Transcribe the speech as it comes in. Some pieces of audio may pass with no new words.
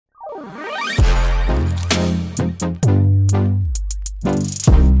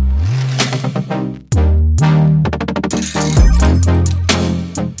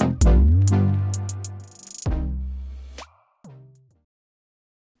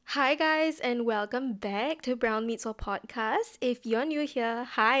Hi, guys, and welcome back to Brown Meats or Podcast. If you're new here,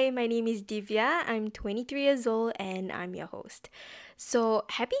 hi, my name is Divya. I'm 23 years old and I'm your host. So,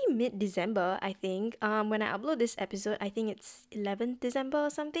 happy mid December, I think. When I upload this episode, I think it's 11th December or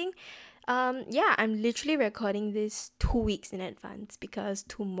something. Yeah, I'm literally recording this 2 weeks in advance because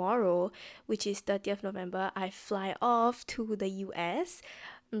tomorrow, which is 30th November, I fly off to the US.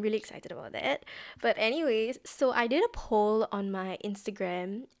 I'm really excited about that. But anyways, so I did a poll on my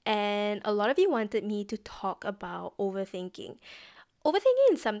Instagram and a lot of you wanted me to talk about overthinking.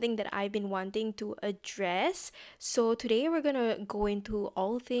 Overthinking is something that I've been wanting to address. So today we're going to go into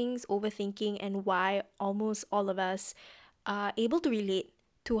all things overthinking and why almost all of us are able to relate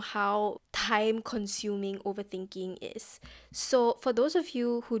to how time consuming overthinking is. So for those of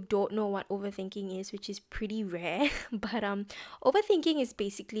you who don't know what overthinking is, which is pretty rare, but overthinking is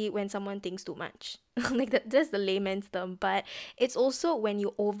basically when someone thinks too much. That's the layman's term, but it's also when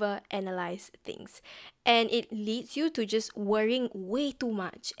you overanalyze things and it leads you to just worrying way too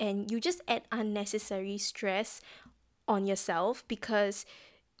much and you just add unnecessary stress on yourself because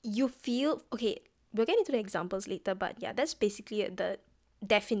you feel okay. We'll get into the examples later, but yeah, that's basically the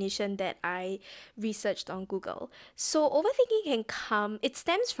definition that I researched on Google. So overthinking can come, it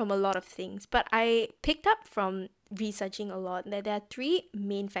stems from a lot of things, but I picked up from researching a lot that there are three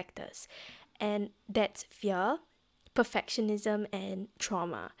main factors, and that's fear, perfectionism, and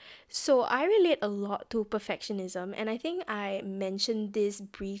trauma. So I relate a lot to perfectionism, and I think I mentioned this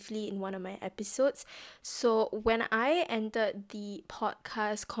briefly in one of my episodes. So when I entered the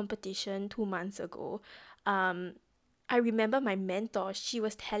podcast competition 2 months ago, um, I remember my mentor, she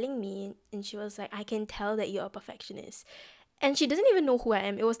was telling me, and she was like, I can tell that you're a perfectionist. And she doesn't even know who I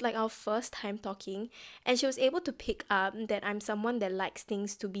am. It was like our first time talking, and she was able to pick up that I'm someone that likes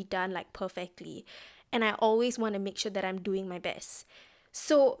things to be done like perfectly. And I always want to make sure that I'm doing my best.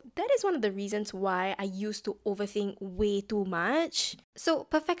 So that is one of the reasons why I used to overthink way too much. So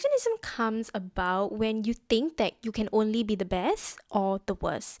perfectionism comes about when you think that you can only be the best or the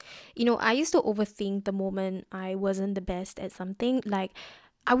worst. I used to overthink the moment I wasn't the best at something. Like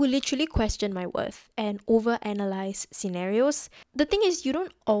I would literally question my worth and overanalyze scenarios. The thing is, you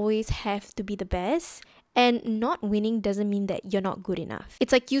don't always have to be the best, and not winning doesn't mean that you're not good enough.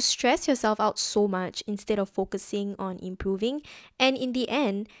 It's like you stress yourself out so much instead of focusing on improving, and in the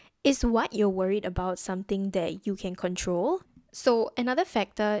end, is what you're worried about something that you can control? So, another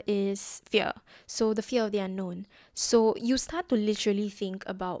factor is fear. So, the fear of the unknown. So, you start to literally think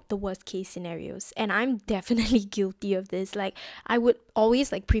about the worst case scenarios. And I'm definitely guilty of this. Like, I would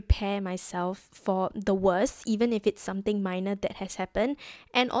always prepare myself for the worst, even if it's something minor that has happened.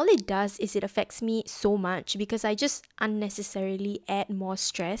 And all it does is it affects me so much because I just unnecessarily add more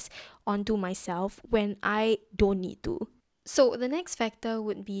stress onto myself when I don't need to. So the next factor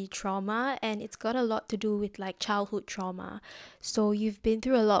would be trauma, and it's got a lot to do with childhood trauma. So you've been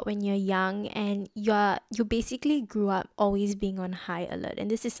through a lot when you're young, and you basically grew up always being on high alert. And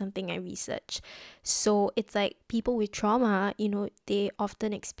this is something I researched. So it's like people with trauma, they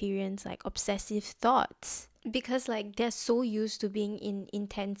often experience obsessive thoughts because they're so used to being in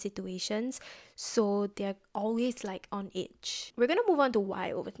intense situations, so they're always on edge. We're gonna move on to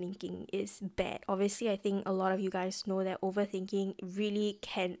why overthinking is bad. Obviously, I think a lot of you guys know that overthinking really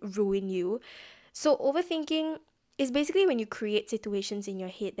can ruin you. So overthinking is basically when you create situations in your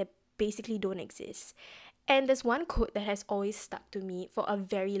head that basically don't exist. And there's one quote that has always stuck to me for a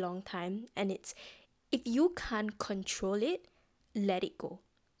very long time, and it's, if you can't control it, let it go.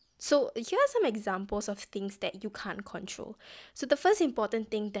 So, here are some examples of things that you can't control. So, the first important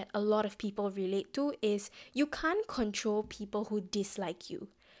thing that a lot of people relate to is you can't control people who dislike you.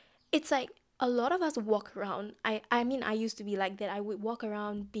 It's like a lot of us walk around. I mean, I used to be like that. I would walk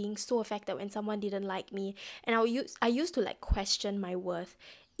around being so affected when someone didn't like me, and I used to question my worth,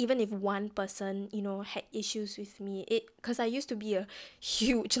 even if one person had issues with me. It because I used to be a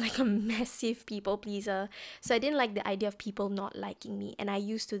huge a massive people pleaser, so I didn't like the idea of people not liking me, and I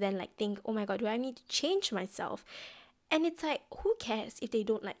used to then think, oh my god, do I need to change myself? And it's like, who cares if they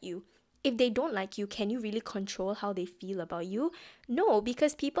don't like you? If they don't like you, can you really control how they feel about you? No,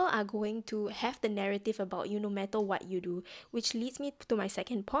 because people are going to have the narrative about you no matter what you do, which leads me to my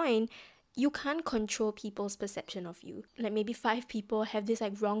second point. You can't control people's perception of you. Like maybe five people have this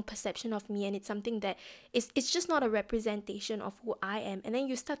wrong perception of me, and it's something that it's just not a representation of who I am. And then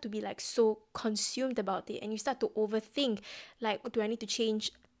you start to be so consumed about it, and you start to overthink, do I need to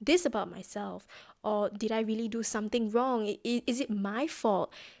change this about myself, or did I really do something wrong? Is it my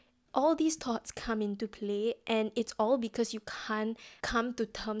fault? All these thoughts come into play, and it's all because you can't come to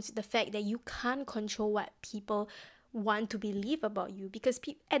terms with the fact that you can't control what people want to believe about you, because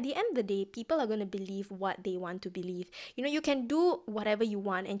at the end of the day, people are going to believe what they want to believe. You can do whatever you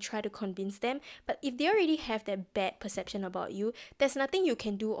want and try to convince them, but if they already have that bad perception about you, there's nothing you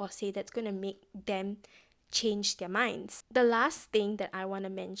can do or say that's going to make them change their minds. The last thing that I want to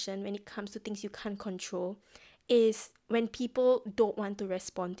mention when it comes to things you can't control is when people don't want to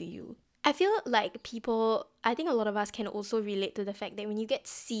respond to you. I feel like I think a lot of us can also relate to the fact that when you get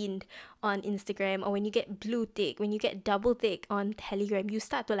seen on Instagram, or when you get blue tick, when you get double tick on Telegram, you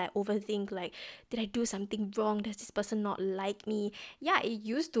start to like overthink, like, did I do something wrong? Does this person not like me? Yeah, it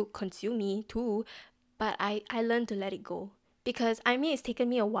used to consume me too, but I learned to let it go. Because I mean, it's taken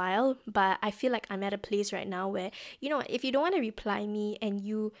me a while, but I feel like I'm at a place right now where, if you don't want to reply me and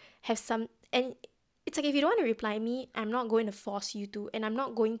you have and it's like, if you don't want to reply me, I'm not going to force you to, and I'm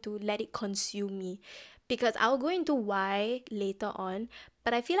not going to let it consume me, because I'll go into why later on.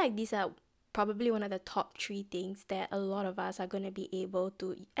 But I feel like these are probably one of the top 3 things that a lot of us are going to be able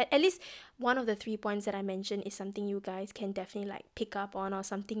to, at least one of the 3 points that I mentioned is something you guys can definitely like pick up on, or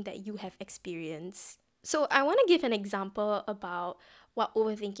something that you have experienced. So I want to give an example about what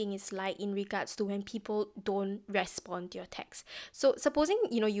overthinking is like in regards to when people don't respond to your text. So supposing,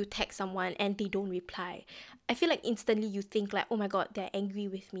 you text someone and they don't reply, I feel like instantly you think like, oh my god, they're angry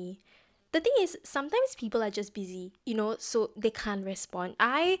with me. The thing is, sometimes people are just busy, so they can't respond.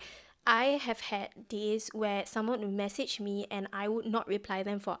 I have had days where someone would message me and I would not reply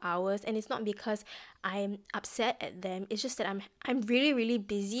them for hours, and it's not because I'm upset at them. It's just that I'm really really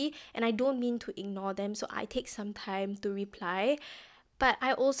busy and I don't mean to ignore them, so I take some time to reply. But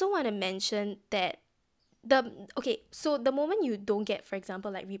I also want to mention that so the moment you don't get, for example,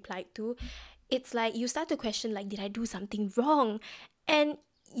 like replied to, it's like you start to question, like, did I do something wrong? And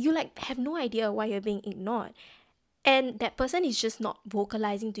you like have no idea why you're being ignored, and that person is just not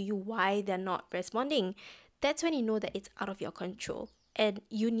vocalizing to you why they're not responding. That's when you know that it's out of your control, and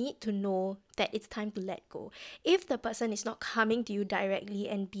you need to know that it's time to let go. If the person is not coming to you directly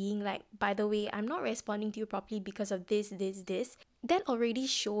and being like, by the way, I'm not responding to you properly because of this, that already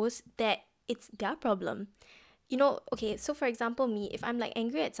shows that it's their problem. Okay, so for example, me, if I'm like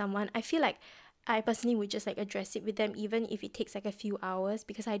angry at someone, I feel like I personally would just like address it with them, even if it takes like a few hours,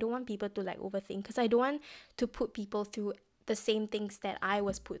 because I don't want people to like overthink, because I don't want to put people through the same things that I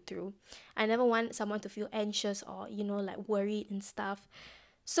was put through. I never want someone to feel anxious or, like worried and stuff.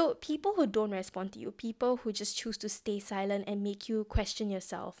 So people who don't respond to you, people who just choose to stay silent and make you question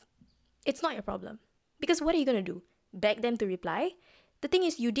yourself, it's not your problem. Because what are you going to do? Beg them to reply? The thing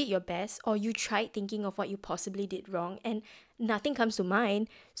is, you did your best, or you tried thinking of what you possibly did wrong, and nothing comes to mind.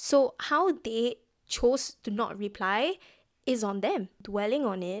 So, how they chose to not reply is on them. Dwelling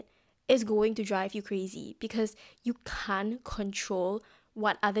on it is going to drive you crazy, because you can't control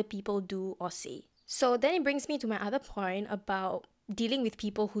what other people do or say. So, then it brings me to my other point about dealing with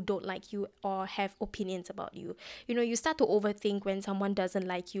people who don't like you or have opinions about you. You start to overthink when someone doesn't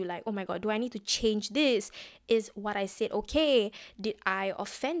like you, like, oh my god, do I need to change this? Is what I said okay? Did I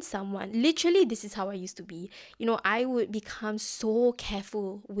offend someone? Literally, this is how I used to be. I would become so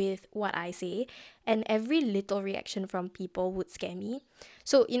careful with what I say, and every little reaction from people would scare me.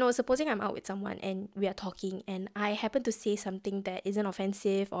 So, supposing I'm out with someone and we are talking and I happen to say something that isn't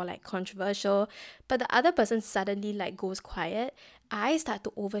offensive or like controversial, but the other person suddenly like goes quiet, I start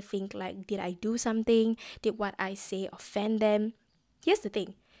to overthink, like, did I do something? Did what I say offend them? Here's the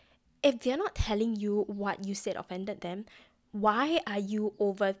thing. If they're not telling you what you said offended them, why are you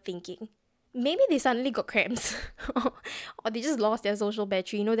overthinking? Maybe they suddenly got cramps or they just lost their social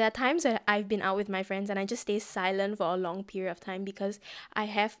battery. There are times where I've been out with my friends and I just stay silent for a long period of time because I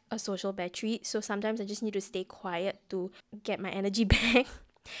have a social battery. So sometimes I just need to stay quiet to get my energy back.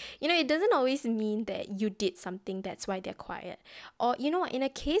 It doesn't always mean that you did something that's why they're quiet. Or, in a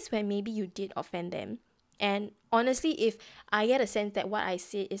case where maybe you did offend them, and honestly, if I get a sense that what I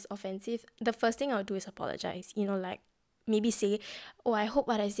said is offensive, the first thing I'll do is apologize. Like maybe say, oh, I hope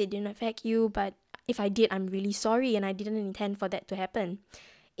what I said didn't affect you, but if I did, I'm really sorry and I didn't intend for that to happen.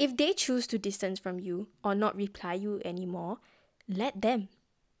 If they choose to distance from you or not reply you anymore, let them.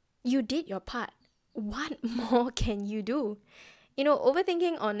 You did your part. What more can you do?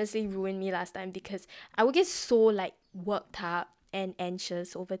 Overthinking honestly ruined me last time, because I would get so like worked up and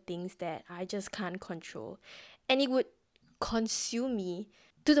anxious over things that I just can't control. And it would consume me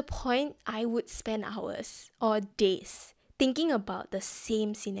to the point I would spend hours or days thinking about the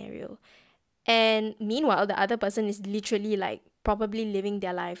same scenario. And meanwhile, the other person is literally like probably living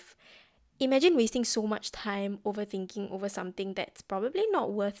their life. Imagine wasting so much time overthinking over something that's probably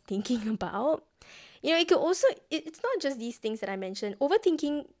not worth thinking about. It could also, it's not just these things that I mentioned.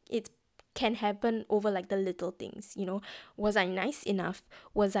 Overthinking, it's can happen over like the little things, Was I nice enough?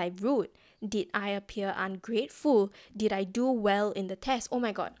 Was I rude? Did I appear ungrateful? Did I do well in the test? Oh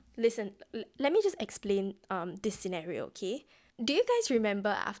my god. Listen, let me just explain this scenario, okay? Do you guys remember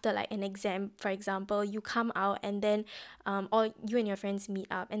after like an exam, for example, you come out and then or you and your friends meet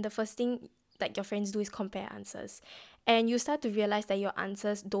up and the first thing like your friends do is compare answers. And you start to realize that your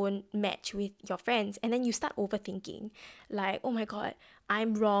answers don't match with your friends and then you start overthinking. Like, oh my god,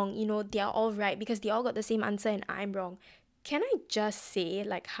 I'm wrong, they're all right because they all got the same answer and I'm wrong. Can I just say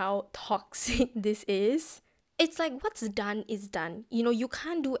like how toxic this is? It's like what's done is done. You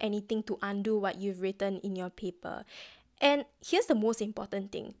can't do anything to undo what you've written in your paper. And here's the most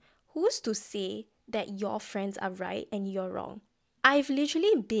important thing: who's to say that your friends are right and you're wrong? I've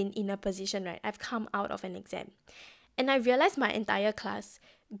literally been in a position, right? I've come out of an exam and I realized my entire class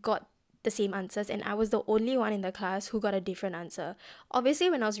got the same answers, and I was the only one in the class who got a different answer. Obviously,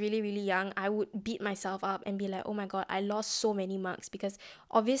 when I was really, really young, I would beat myself up and be like, oh my god, I lost so many marks because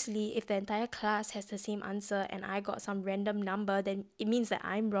obviously, if the entire class has the same answer and I got some random number, then it means that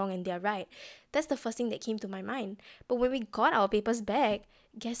I'm wrong and they're right. That's the first thing that came to my mind. But when we got our papers back,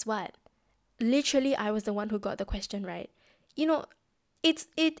 guess what? Literally, I was the one who got the question right. You know, it's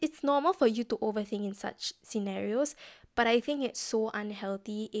normal for you to overthink in such scenarios, but I think it's so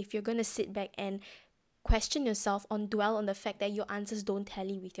unhealthy if you're gonna sit back and question yourself or dwell on the fact that your answers don't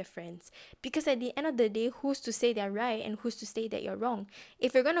tally with your friends. Because at the end of the day, who's to say they're right and who's to say that you're wrong?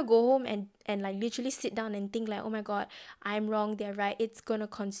 If you're gonna go home and like literally sit down and think like, oh my god, I'm wrong, they're right, it's gonna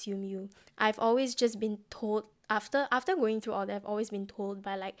consume you. I've always just been told after going through all that, I've always been told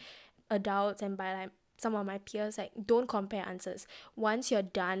by like adults and by like some of my peers, like, don't compare answers. Once you're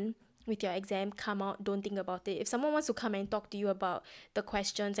done with your exam, come out, don't think about it. If someone wants to come and talk to you about the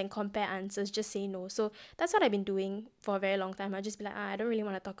questions and compare answers, just say no. So that's what I've been doing for a very long time. I just be like, I don't really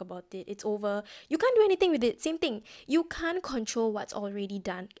want to talk about it, it's over. You can't do anything with it. Same thing, you can't control what's already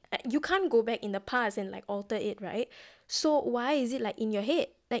done. You can't go back in the past and like alter it, right? So why is it like in your head?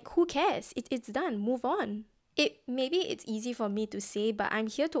 Like, who cares? It's done, move on. Maybe it's easy for me to say, but I'm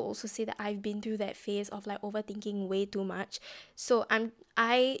here to also say that I've been through that phase of like overthinking way too much. So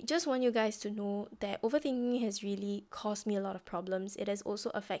I just want you guys to know that overthinking has really caused me a lot of problems. It has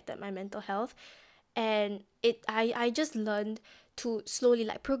also affected my mental health. And I just learned to slowly,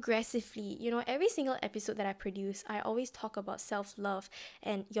 like progressively, every single episode that I produce, I always talk about self-love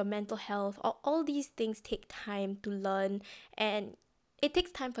and your mental health. All these things take time to learn, and it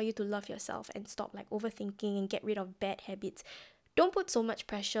takes time for you to love yourself and stop like overthinking and get rid of bad habits. Don't put so much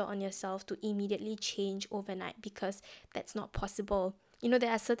pressure on yourself to immediately change overnight because that's not possible.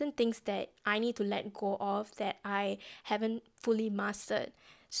 There are certain things that I need to let go of that I haven't fully mastered.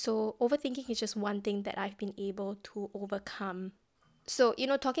 So, overthinking is just one thing that I've been able to overcome. So,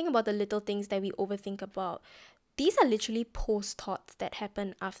 talking about the little things that we overthink about, these are literally post thoughts that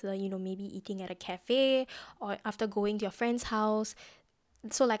happen after, maybe eating at a cafe or after going to your friend's house.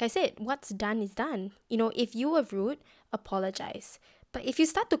 So, like I said, what's done is done. If you were rude, apologize. But if you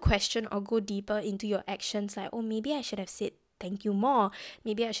start to question or go deeper into your actions, like, oh, maybe I should have said thank you more.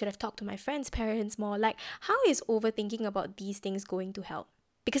 Maybe I should have talked to my friends' parents more. Like, how is overthinking about these things going to help?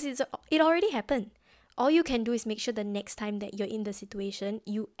 Because it already happened. All you can do is make sure the next time that you're in the situation,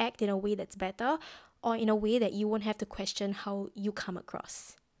 you act in a way that's better or in a way that you won't have to question how you come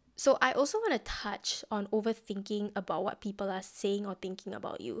across. So I also want to touch on overthinking about what people are saying or thinking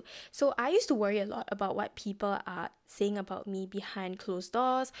about you. So I used to worry a lot about what people are saying about me behind closed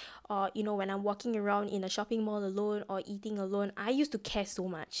doors, or when I'm walking around in a shopping mall alone or eating alone. I used to care so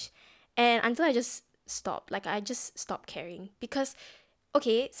much. And until I just stopped, like I just stopped caring because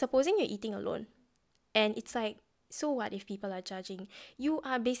okay, supposing you're eating alone and it's like, so what if people are judging? You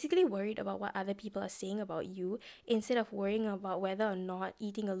are basically worried about what other people are saying about you instead of worrying about whether or not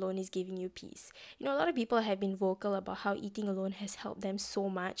eating alone is giving you peace. A lot of people have been vocal about how eating alone has helped them so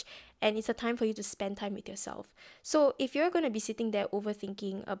much, and it's a time for you to spend time with yourself. So if you're going to be sitting there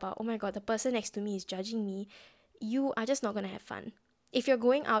overthinking about, oh my god, the person next to me is judging me, you are just not going to have fun. If you're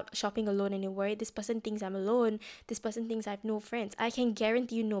going out shopping alone and you're worried this person thinks I'm alone, this person thinks I have no friends, I can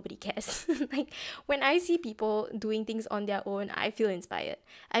guarantee you nobody cares. Like, when I see people doing things on their own, I feel inspired.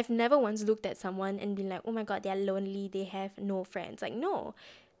 I've never once looked at someone and been like, oh my god, they're lonely, they have no friends. Like, no,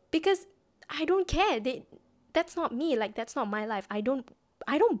 because I don't care. That's not me. Like, that's not my life. I don't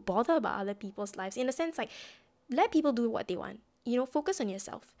bother about other people's lives. In a sense, like, let people do what they want. Focus on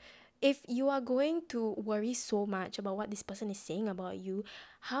yourself. If you are going to worry so much about what this person is saying about you,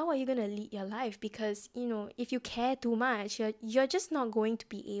 how are you going to lead your life? Because, if you care too much, you're just not going to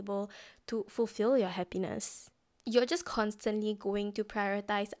be able to fulfill your happiness. you're just constantly going to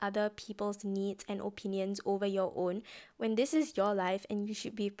prioritize other people's needs and opinions over your own when this is your life and you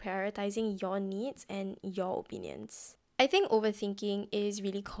should be prioritizing your needs and your opinions. I think overthinking is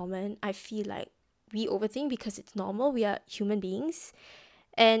really common. I feel like we overthink because it's normal. We are human beings.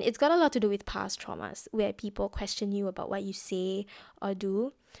 And it's got a lot to do with past traumas where people question you about what you say or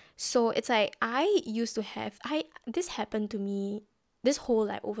do. So it's like I used to have I this happened to me. This whole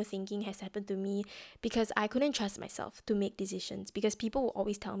like overthinking has happened to me because I couldn't trust myself to make decisions because people will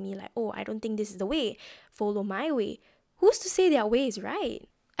always tell me like, "Oh, I don't think this is the way. Follow my way." Who's to say their way is right?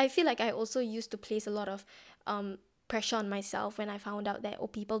 I feel like I also used to place a lot of um pressure on myself when I found out that, oh,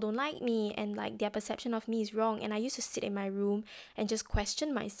 people don't like me and like their perception of me is wrong. And I used to sit in my room and just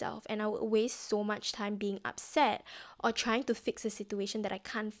question myself, and I would waste so much time being upset or trying to fix a situation that I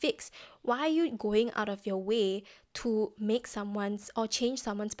can't fix. Why are you going out of your way to make someone's or change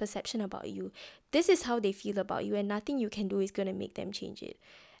someone's perception about you? This is how they feel about you, and nothing you can do is going to make them change it.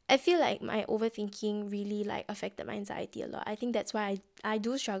 I feel like my overthinking really like affected my anxiety a lot. I think that's why I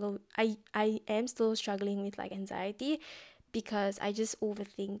do struggle. I am still struggling with like anxiety because I just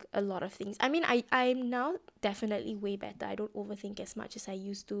overthink a lot of things. I mean, I'm now definitely way better. I don't overthink as much as I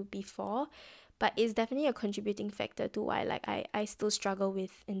used to before, but it's definitely a contributing factor to why like I still struggle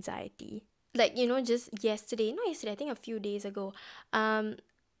with anxiety. Like, just yesterday, not yesterday, I think a few days ago, um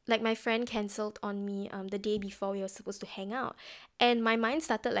like my friend cancelled on me the day before we were supposed to hang out, and my mind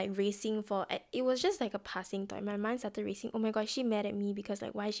started like racing for it was just like a passing thought. My mind started racing, oh my god, she mad at me because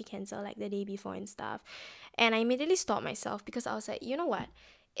like why she cancel like the day before and stuff. And I immediately stopped myself because I was like, you know what,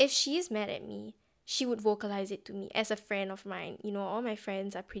 if she's mad at me, she would vocalize it to me as a friend of mine. All my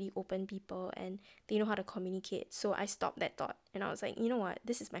friends are pretty open people and they know how to communicate. So I stopped that thought and I was like, you know what,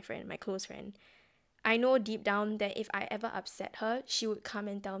 this is my friend, my close friend. I know deep down that if I ever upset her, she would come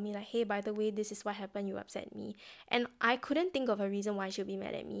and tell me like, hey, by the way, this is what happened, you upset me. And I couldn't think of a reason why she'll be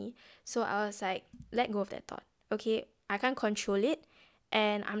mad at me. So I was like, let go of that thought. Okay, I can't control it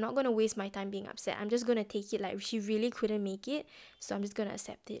and I'm not going to waste my time being upset. I'm just going to take it like she really couldn't make it. So I'm just going to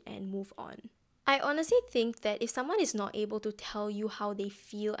accept it and move on. I honestly think that if someone is not able to tell you how they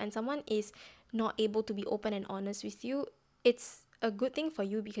feel and someone is not able to be open and honest with you, it's a good thing for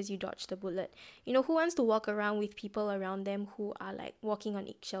you because you dodged the bullet. Who wants to walk around with people around them who are like walking on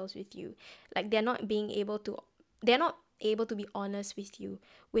eggshells with you? Like they're not able to be honest with you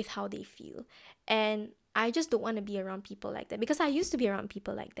with how they feel. And I just don't want to be around people like that because I used to be around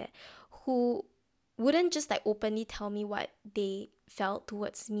people like that who wouldn't just like openly tell me what they felt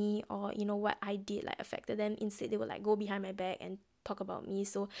towards me or what I did like affected them. Instead they would like go behind my back and talk about me.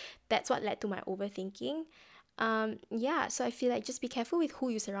 So that's what led to my overthinking. Yeah, so I feel like just be careful with who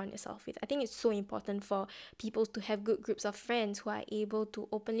you surround yourself with. I think it's so important for people to have good groups of friends who are able to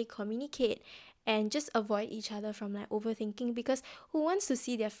openly communicate and just avoid each other from like overthinking, because who wants to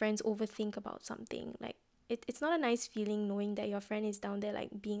see their friends overthink about something? Like it's not a nice feeling knowing that your friend is down there like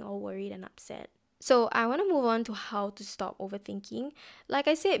being all worried and upset. So I want to move on to how to stop overthinking. Like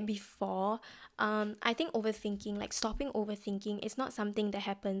I said before, I think overthinking, like stopping overthinking, is not something that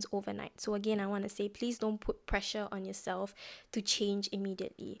happens overnight. So again, I want to say, please don't put pressure on yourself to change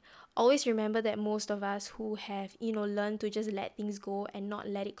immediately. Always remember that most of us who have, learned to just let things go and not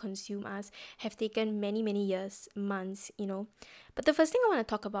let it consume us have taken many, many years, months. But the first thing I want to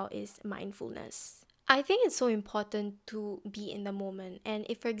talk about is mindfulness. I think it's so important to be in the moment. And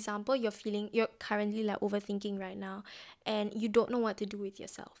if, for example, you're currently like overthinking right now and you don't know what to do with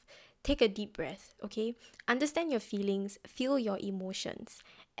yourself, take a deep breath, okay? Understand your feelings, feel your emotions,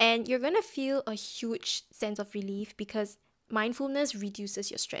 and you're gonna feel a huge sense of relief because mindfulness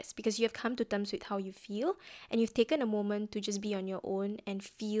reduces your stress because you have come to terms with how you feel and you've taken a moment to just be on your own and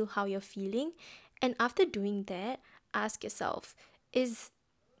feel how you're feeling. And after doing that, ask yourself, is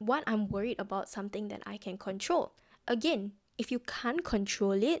what I'm worried about something that I can control? Again, if you can't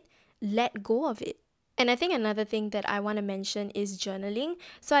control it, let go of it. And I think another thing that I want to mention is journaling.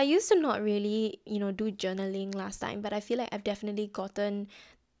 So I used to not really, do journaling last time, but I feel like I've definitely gotten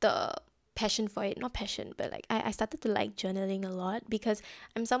the passion for it. Not passion, but like I started to like journaling a lot because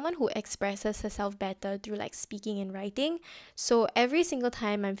I'm someone who expresses herself better through like speaking and writing. So every single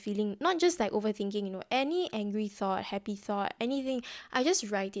time I'm feeling not just like overthinking, any angry thought, happy thought, anything, I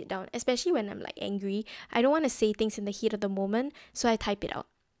just write it down. Especially when I'm like angry, I don't want to say things in the heat of the moment, so I type it out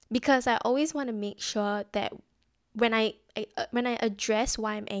because I always want to make sure that when I address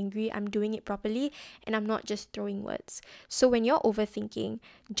why I'm angry, I'm doing it properly and I'm not just throwing words. So when you're overthinking,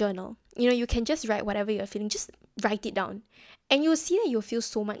 journal. You can just write whatever you're feeling, just write it down. And you'll see that you'll feel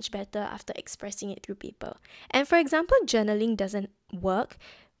so much better after expressing it through paper. And for example, journaling doesn't work,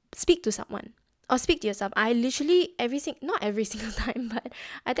 speak to someone. or speak to yourself. I literally not every single time, but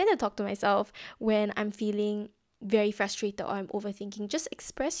I tend to talk to myself when I'm feeling very frustrated or I'm overthinking. Just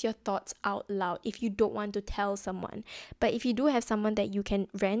express your thoughts out loud if you don't want to tell someone. But if you do have someone that you can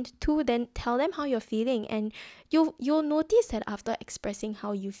rant to, then tell them how you're feeling, and you'll notice that after expressing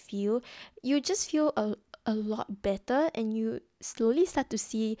how you feel, you just feel a lot better, and you slowly start to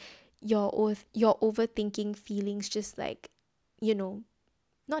see your overthinking feelings just like, you know,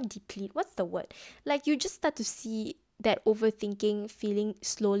 not deplete, what's the word? Like you just start to see that overthinking feeling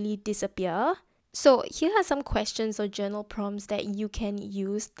slowly disappear. So here are some questions or journal prompts that you can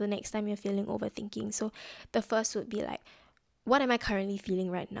use the next time you're feeling overthinking. So the first would be like, what am I currently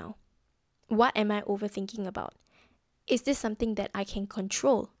feeling right now? What am I overthinking about? Is this something that I can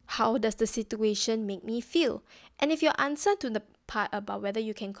control? How does the situation make me feel? And if your answer to the part about whether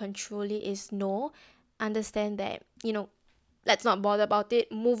you can control it is no, understand that, let's not bother about it,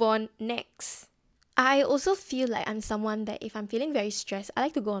 move on, next. I also feel like I'm someone that if I'm feeling very stressed, I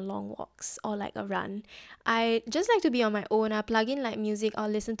like to go on long walks or like a run. I just like to be on my own. I plug in like music or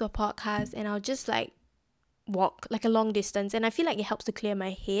listen to a podcast, and I'll just like walk like a long distance, and I feel like it helps to clear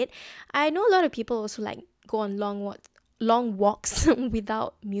my head. I know a lot of people also like go on long walks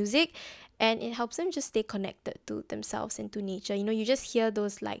without music, and it helps them just stay connected to themselves and to nature. You just hear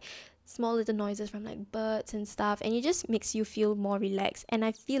those like small little noises from like birds and stuff, and it just makes you feel more relaxed, and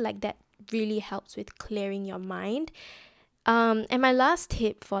I feel like that really helps with clearing your mind. And my last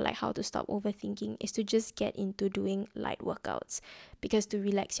tip for like how to stop overthinking is to just get into doing light workouts, because to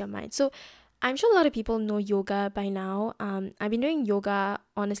relax your mind. So I'm sure a lot of people know yoga by now. I've been doing yoga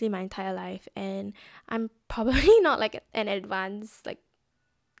honestly my entire life, and I'm probably not like an advanced, like,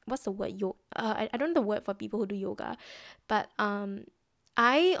 what's the word? I don't know the word for people who do yoga, but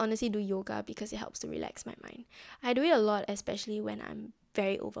I honestly do yoga because it helps to relax my mind. I do it a lot, especially when I'm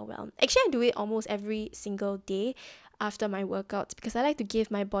very overwhelmed. Actually, I do it almost every single day after my workouts, because I like to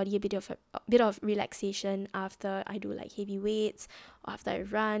give my body a bit of relaxation after I do like heavy weights or after I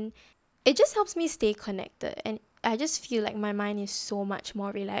run. It just helps me stay connected, and I just feel like my mind is so much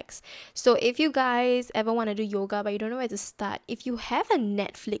more relaxed. So if you guys ever want to do yoga but you don't know where to start, if you have a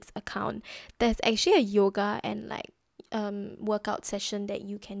Netflix account, there's actually a yoga and like workout session that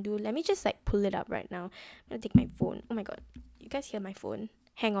you can do. Let me just like pull it up right now. I'm gonna take my phone. Oh my god, you guys hear my phone?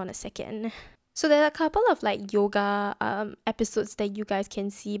 Hang on a second. So there are a couple of like yoga episodes that you guys can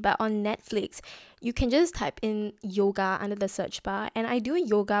see, but on Netflix, you can just type in yoga under the search bar, and I do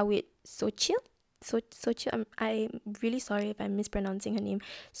yoga with Sochil. Sochil. I'm really sorry if I'm mispronouncing her name.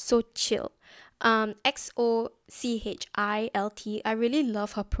 Sochil. Xochilt. I really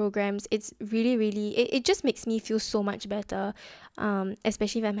love her programs. It's really it just makes me feel so much better.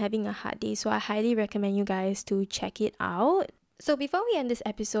 Especially if I'm having a hard day. So I highly recommend you guys to check it out. So before we end this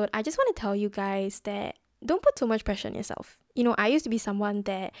episode, I just want to tell you guys that don't put so much pressure on yourself. I used to be someone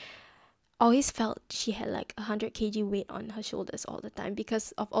that always felt she had like 100 kg weight on her shoulders all the time,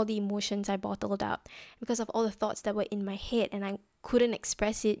 because of all the emotions I bottled up, because of all the thoughts that were in my head, and I couldn't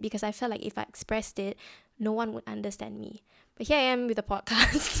express it because I felt like if I expressed it, no one would understand me. But here I am with a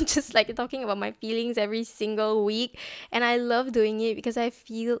podcast, just like talking about my feelings every single week. And I love doing it because I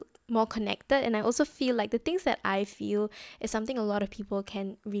feel more connected. And I also feel like the things that I feel is something a lot of people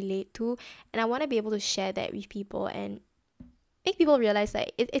can relate to. And I want to be able to share that with people and make people realize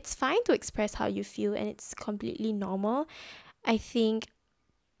that it's fine to express how you feel, and it's completely normal. I think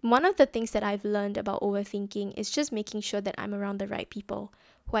one of the things that I've learned about overthinking is just making sure that I'm around the right people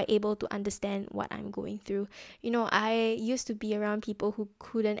who are able to understand what I'm going through. I used to be around people who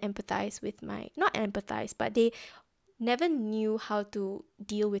couldn't empathize with not empathize, but they never knew how to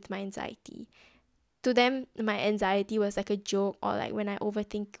deal with my anxiety. To them, my anxiety was like a joke, or like when I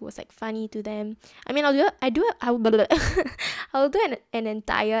overthink it was like funny to them. I mean, I'll do an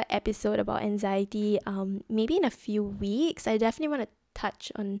entire episode about anxiety maybe in a few weeks. I definitely want to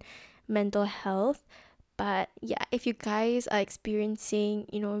touch on mental health. But yeah, if you guys are experiencing,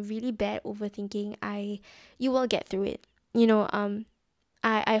 really bad overthinking, you will get through it.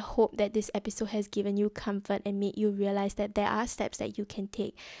 I hope that this episode has given you comfort and made you realize that there are steps that you can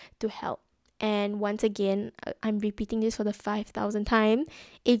take to help. And once again, I'm repeating this for the 5,000th time.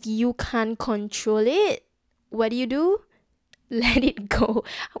 If you can't control it, what do? Let it go.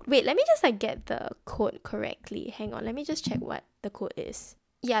 Wait, let me just like get the quote correctly. Hang on, let me just check what the quote is.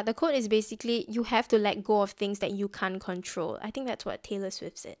 Yeah, the quote is basically, you have to let go of things that you can't control. I think that's what Taylor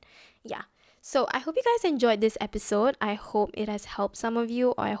Swift said. Yeah. So I hope you guys enjoyed this episode. I hope it has helped some of you,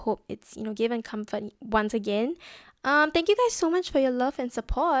 or I hope it's, given comfort once again. Thank you guys so much for your love and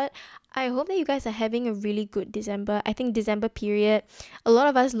support. I hope that you guys are having a really good December. I think December period, a lot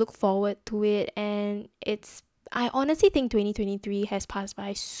of us look forward to it, and I honestly think 2023 has passed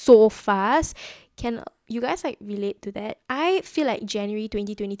by so fast. Can you guys like relate to that? I feel like January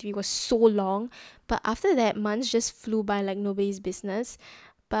 2023 was so long, but after that, months just flew by like nobody's business.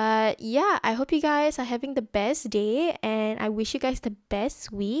 But yeah, I hope you guys are having the best day, and I wish you guys the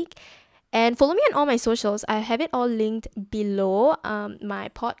best week. And follow me on all my socials. I have it all linked below. My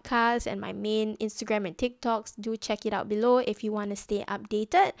podcast and my main Instagram and TikToks. Do check it out below if you want to stay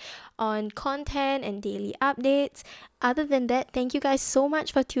updated on content and daily updates. Other than that, thank you guys so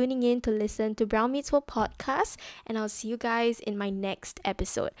much for tuning in to listen to Brown Meets World podcast. And I'll see you guys in my next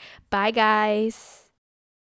episode. Bye, guys.